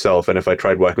work for myself, and if I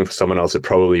tried working for someone else, it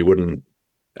probably wouldn't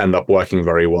end up working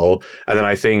very well. And then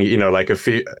I think, you know, like a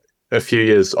few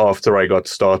years after I got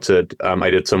started,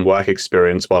 I did some work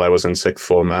experience while I was in sixth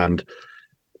form, and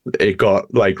it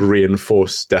got, like,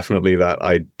 reinforced definitely that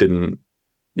I didn't,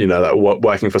 you know, that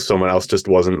working for someone else just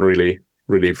wasn't really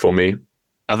for me.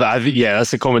 I think, yeah,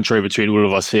 that's a common trait between all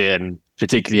of us here, and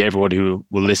particularly everyone who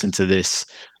will listen to this,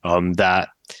 that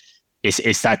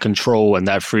it's that control and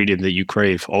that freedom that you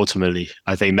crave. Ultimately,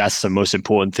 I think that's the most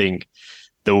important thing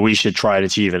that we should try and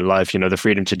achieve in life. The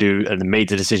freedom to do and make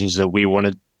the decisions that we want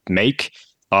to make,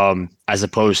 as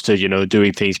opposed to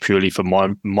doing things purely for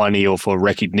money or for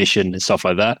recognition and stuff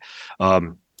like that.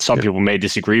 Some people may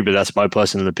disagree, but that's my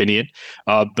personal opinion.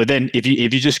 But then if you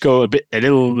just go a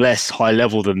little less high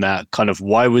level than that, kind of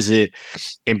why was it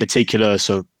in particular?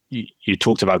 So you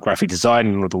talked about graphic design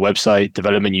and the website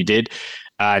development you did,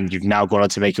 and you've now gone on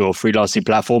to make your freelancing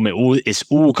platform. It's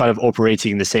all kind of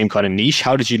operating in the same kind of niche.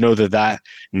 How did you know that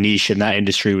niche and that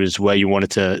industry was where you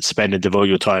wanted to spend and devote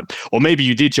your time? Or maybe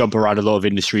you did jump around a lot of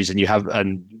industries, and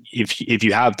if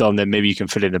you have done, then maybe you can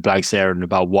fill in the blanks there and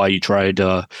about why you tried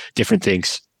different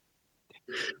things.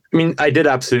 I mean, I did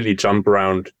absolutely jump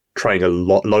around trying a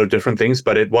lot of different things,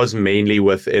 but it was mainly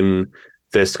within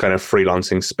this kind of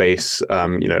freelancing space,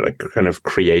 like kind of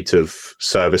creative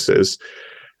services.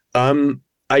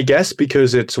 I guess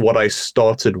because it's what I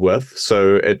started with,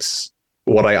 so it's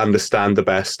what I understand the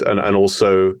best, and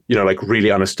also like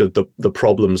really understood the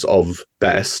problems of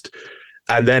best.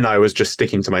 And then I was just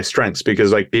sticking to my strengths,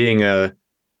 because like being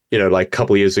like a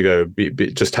couple of years ago,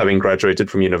 just having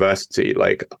graduated from university,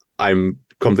 like I'm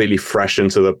completely fresh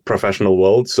into the professional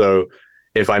world. So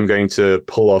if I'm going to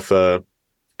pull off a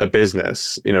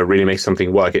business, really make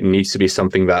something work, it needs to be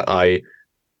something that I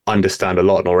understand a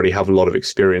lot and already have a lot of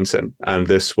experience in. And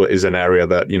this is an area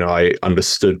that, I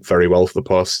understood very well for the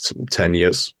past 10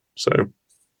 years. So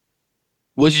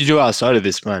what do you do outside of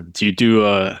this, man? Do you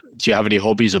have any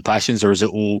hobbies or passions, or is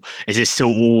it still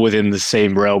all within the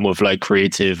same realm of like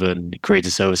creative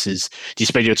services? Do you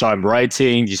spend your time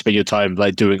writing? Do you spend your time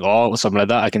like doing art or something like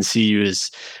that? I can see you as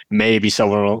maybe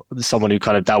someone who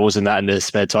kind of dabbles in that in their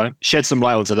spare time. Shed some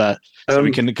light onto that, so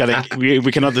we can kind of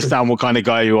we can understand what kind of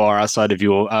guy you are outside of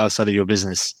your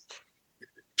business.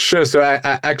 Sure. So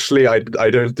I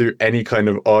don't do any kind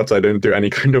of art. I don't do any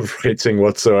kind of writing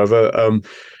whatsoever.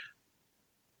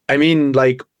 I mean,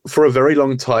 like for a very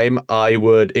long time, I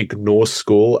would ignore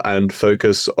school and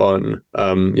focus on,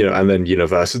 and then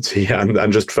university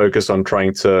and just focus on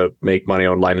trying to make money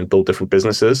online and build different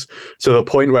businesses. So the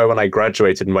point where when I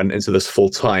graduated and went into this full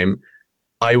time,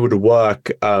 I would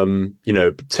work, 10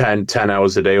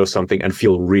 hours a day or something and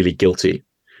feel really guilty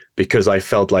because I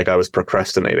felt like I was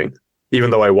procrastinating, even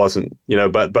though I wasn't,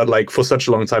 but like for such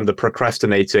a long time, the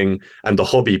procrastinating and the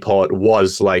hobby part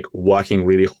was like working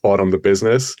really hard on the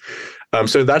business.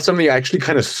 So that's something I actually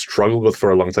kind of struggled with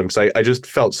for a long time, because I just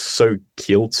felt so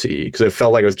guilty because it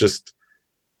felt like I was just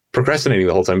procrastinating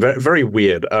the whole time. Very, very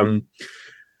weird.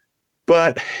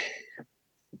 But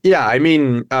yeah, I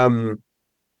mean,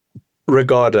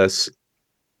 regardless,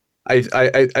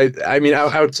 I mean,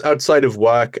 outside of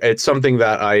work, it's something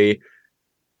that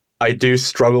I do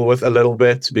struggle with a little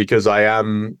bit, because I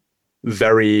am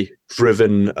very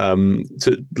driven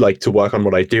to work on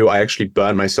what I do. I actually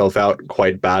burned myself out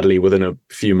quite badly within a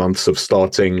few months of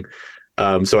starting.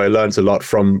 So I learned a lot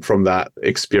from that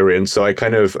experience. So I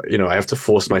kind of, I have to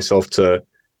force myself to,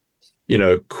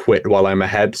 quit while I'm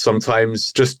ahead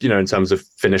sometimes, just, in terms of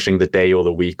finishing the day or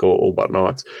the week or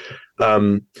whatnot.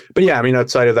 But yeah, I mean,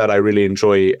 outside of that, I really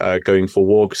enjoy going for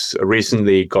walks. I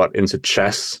recently got into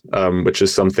chess, which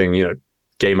is something,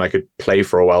 game I could play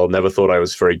for a while. Never thought I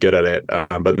was very good at it.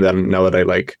 But then now that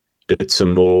I did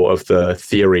some more of the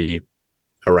theory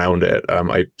around it,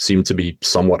 I seem to be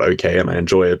somewhat okay and I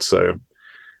enjoy it. So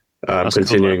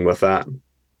continuing with that.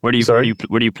 Where do you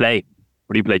play?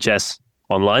 Where do you play chess?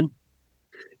 Online?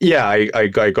 Yeah, I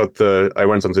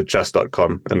went onto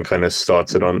chess.com and kind of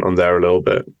started on there a little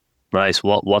bit. Nice.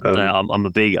 I'm a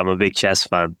big chess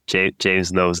fan.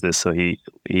 James knows this, so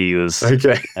he was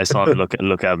okay. I saw him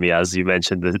look at me as you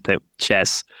mentioned the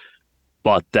chess.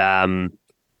 But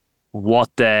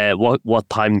what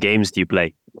time games do you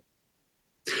play?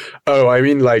 Oh, I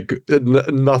mean,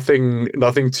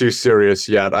 nothing too serious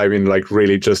yet. I mean,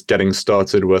 really just getting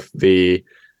started with the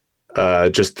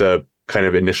just the kind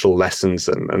of initial lessons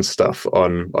and stuff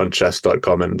on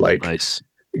chess.com, and nice.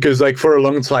 Because for a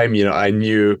long time, I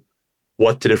knew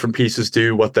what the different pieces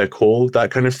do, what they're called, that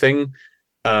kind of thing,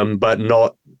 but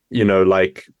not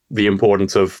the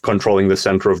importance of controlling the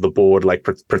center of the board,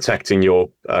 protecting your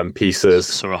pieces,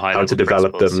 sort of how to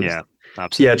develop them. Yeah,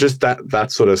 absolutely. Yeah, just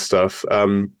that sort of stuff.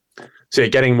 So yeah,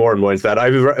 getting more and more into that.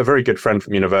 I have a very good friend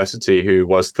from university who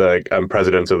was the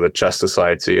president of the chess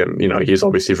society, and he's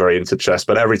obviously very into chess.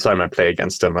 But every time I play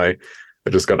against him, I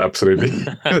just got absolutely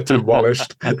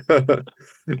demolished.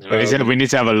 We need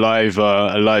to have a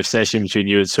live session between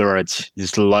you and Suraj.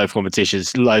 Just a live competition,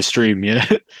 live stream,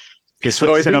 Set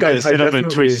up and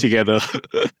Twitch together.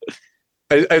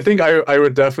 I think I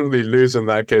would definitely lose in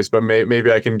that case, but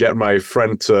maybe I can get my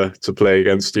friend to play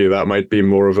against you. That might be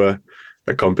more of a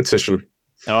competition.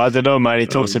 Oh, I don't know, man. He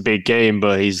talks a big game,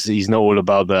 but he's not all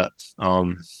about that.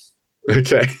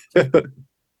 Okay.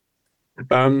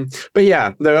 But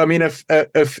yeah, no, I mean,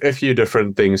 a few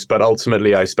different things, but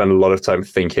ultimately I spend a lot of time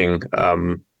thinking,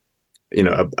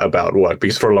 about work,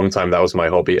 because for a long time that was my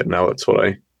hobby, and now it's what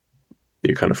I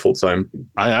do kind of full time.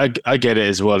 I get it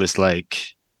as well. It's like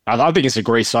I think it's a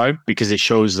great sign because it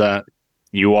shows that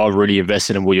you are really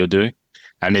invested in what you're doing,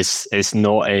 and it's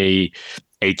not a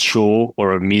chore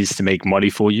or a means to make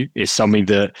money for you. It's something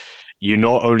that you're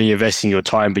not only investing your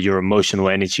time, but your emotional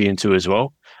energy into as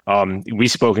well.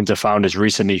 We've spoken to founders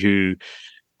recently who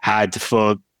had,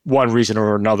 for one reason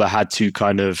or another, had to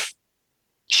kind of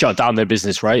shut down their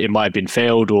business, right? It might have been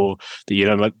failed, or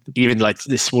like even like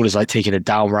this small as like taking a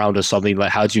down round or something.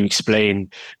 Like, how do you explain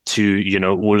to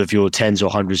all of your tens or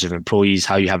hundreds of employees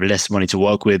how you have less money to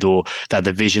work with, or that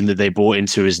the vision that they bought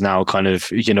into is now kind of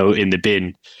in the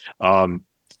bin?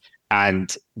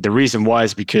 And the reason why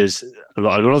is because a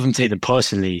lot of them take them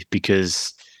personally,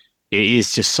 because it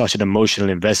is just such an emotional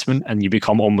investment, and you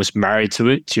become almost married to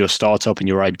it, to your startup and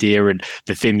your idea, and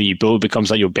the thing that you build becomes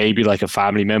like your baby, like a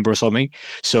family member or something.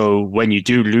 So when you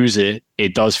do lose it,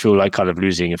 it does feel like kind of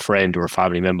losing a friend or a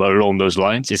family member along those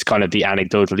lines. It's kind of the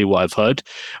anecdotally what I've heard.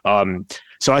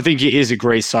 So I think it is a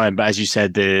great sign, but as you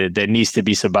said, there needs to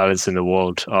be some balance in the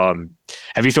world.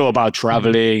 Have you thought about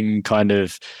traveling, kind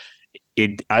of?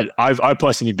 I've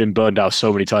personally been burned out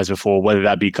so many times before, whether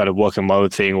that be kind of working my own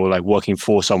thing or like working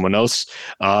for someone else.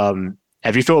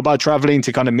 Have you thought about traveling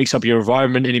to kind of mix up your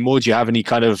environment anymore? Do you have any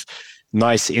kind of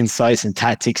nice insights and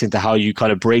tactics into how you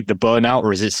kind of break the burnout,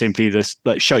 or is it simply this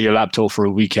like shut your laptop for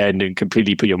a weekend and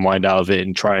completely put your mind out of it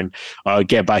and try and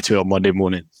get back to it on Monday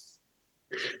morning?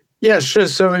 Yeah, sure.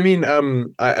 So I mean,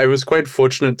 I was quite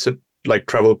fortunate to like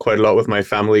travel quite a lot with my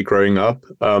family growing up.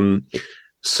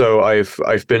 So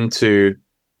I've been to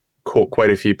quite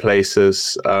a few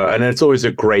places, and it's always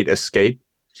a great escape.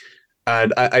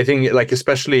 And I think, like,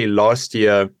 especially last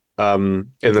year,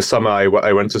 in the summer,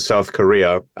 I went to South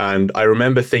Korea, and I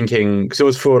remember thinking, because it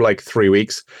was for like 3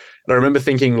 weeks, and I remember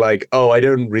thinking like, oh, I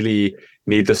don't really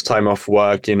need this time off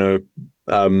work, kind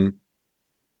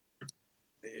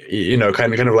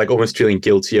of like almost feeling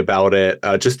guilty about it,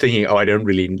 just thinking, oh, I don't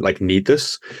really like need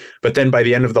this. But then by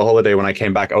the end of the holiday, when I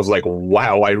came back, I was like,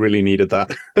 wow, I really needed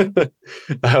that.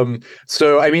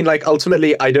 So I mean, like,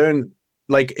 ultimately, I don't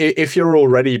like, if you're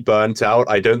already burnt out,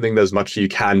 I don't think there's much you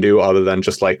can do other than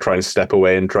just like try and step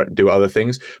away and try to do other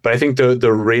things. But I think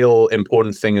the real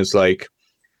important thing is like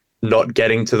not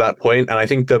getting to that point. And I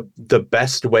think the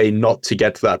best way not to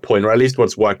get to that point, or at least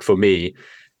what's worked for me,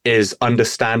 is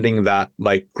understanding that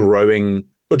like growing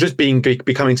or just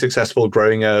becoming successful,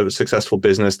 growing a successful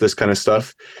business, this kind of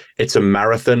stuff, it's a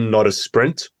marathon, not a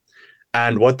sprint.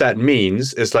 And what that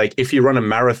means is, like, if you run a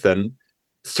marathon,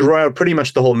 throughout pretty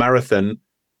much the whole marathon,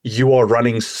 you are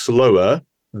running slower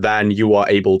than you are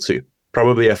able to,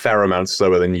 probably a fair amount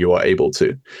slower than you are able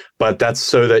to. But that's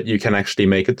so that you can actually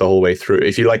make it the whole way through.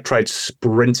 If you like tried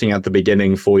sprinting at the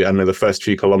beginning for, I don't know, the first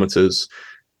few kilometers,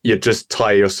 you'd just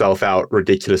tire yourself out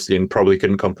ridiculously and probably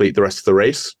couldn't complete the rest of the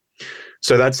race.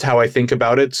 So that's how I think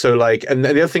about it. So like, and the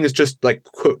other thing is just like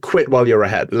quit while you're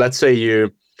ahead. Let's say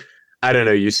you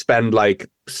spend like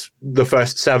the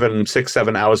first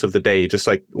 7 hours of the day, just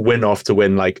like win off to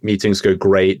win, like meetings go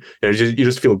great. You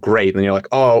just feel great. And you're like,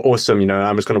 oh, awesome.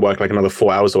 I'm just going to work like another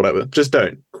 4 hours or whatever. Just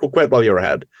don't quit while you're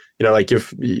ahead. Like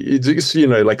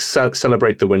like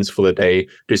celebrate the wins for the day,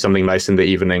 do something nice in the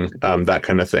evening, that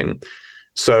kind of thing.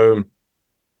 So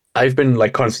I've been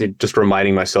like constantly just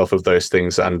reminding myself of those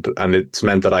things, and it's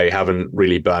meant that I haven't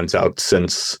really burnt out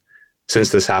since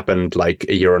this happened like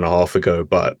a year and a half ago.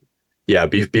 But yeah,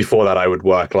 before that, I would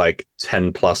work like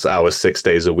 10 plus hours, 6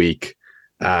 days a week,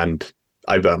 and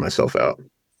I burned myself out.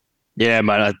 Yeah,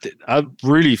 man, I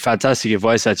really fantastic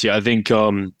advice actually. I think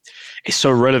it's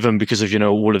so relevant because of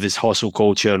all of this hustle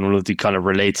culture and all of the kind of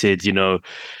related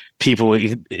people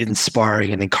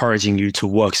inspiring and encouraging you to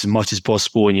work as much as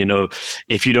possible. And,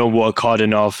 if you don't work hard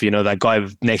enough, that guy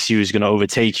next to you is going to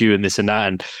overtake you and this and that.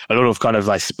 And a lot of kind of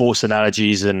like sports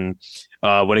analogies and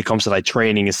when it comes to like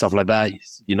training and stuff like that,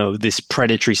 this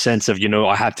predatory sense of,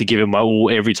 I have to give it my all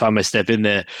every time I step in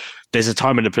there. There's a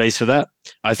time and a place for that.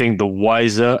 I think the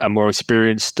wiser and more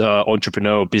experienced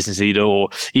entrepreneur or business leader or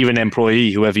even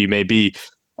employee, whoever you may be,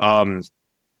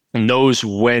 knows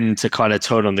when to kind of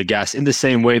turn on the gas in the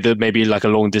same way that maybe like a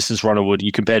long distance runner would.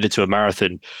 You compared it to a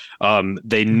marathon.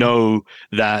 They know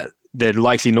that they're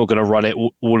likely not going to run it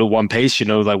all at one pace.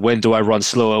 Like, when do I run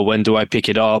slower? When do I pick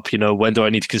it up? When do I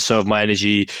need to conserve my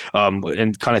energy?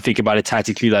 And kind of think about it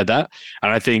tactically like that.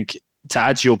 And I think, to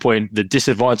add to your point, the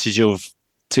disadvantage of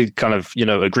to kind of,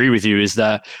 agree with you is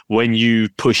that when you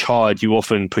push hard, you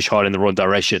often push hard in the wrong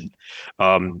direction.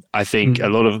 I think a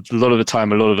lot of the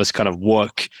time, a lot of us kind of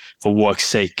work for work's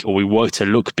sake, or we work to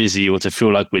look busy or to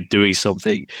feel like we're doing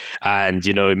something. And,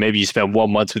 maybe you spend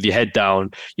 1 month with your head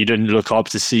down. You didn't look up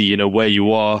to see, where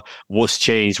you are, what's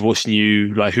changed, what's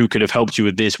new, like who could have helped you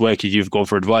with this, where could you have gone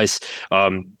for advice?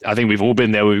 I think we've all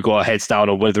been there where we've got our heads down,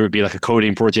 or whether it be like a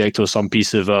coding project or some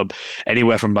piece of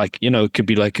anywhere from like, it could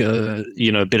be like a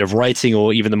bit of writing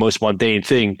or even the most mundane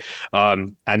thing,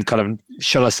 and kind of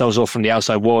shut ourselves off from the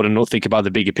outside world and not think about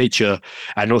the bigger picture,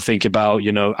 and not think about,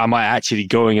 am I actually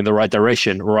going in the right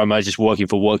direction, or am I just working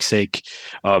for work's sake?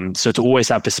 So to always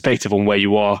have perspective on where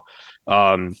you are,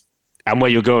 and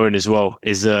where you're going as well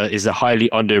is a highly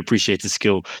underappreciated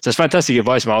skill. So it's fantastic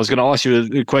advice, man. I was going to ask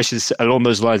you questions along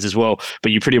those lines as well,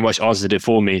 but you pretty much answered it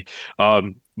for me.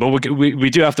 But we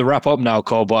do have to wrap up now,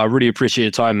 Karl, but I really appreciate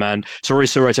your time, man. Sorry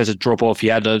I had to drop off.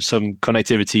 You had some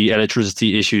connectivity,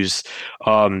 electricity issues.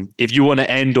 If you want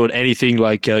to end on anything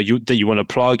like that you want to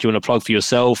plug for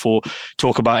yourself, or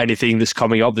talk about anything that's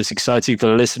coming up that's exciting for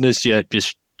the listeners,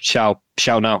 just shout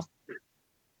now.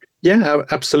 Yeah,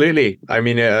 absolutely. I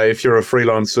mean, if you're a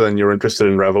freelancer and you're interested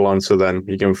in Revolancer, then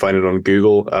you can find it on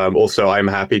Google. Also, I'm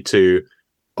happy to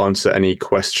answer any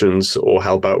questions or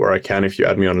help out where I can if you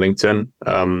add me on LinkedIn.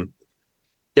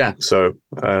 So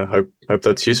hope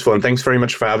that's useful. And thanks very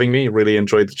much for having me. Really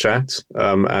enjoyed the chat.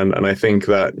 And I think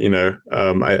that,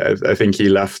 I think he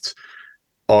left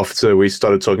after we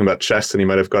started talking about chess, and he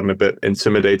might have gotten a bit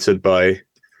intimidated by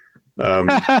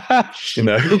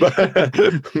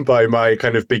by my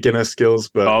kind of beginner skills.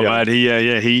 But man,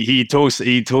 he talks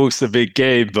the big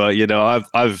game, but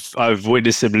I've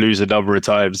witnessed him lose a number of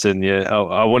times, and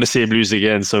I want to see him lose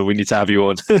again, so we need to have you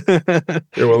on.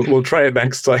 We'll try it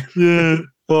next time. Yeah.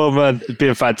 Oh man, it's been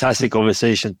a fantastic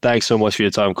conversation. Thanks so much for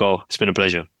your time, Karl. It's been a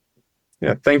pleasure.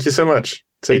 Yeah, thank you so much.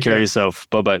 Take care of yourself.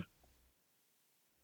 Bye-bye.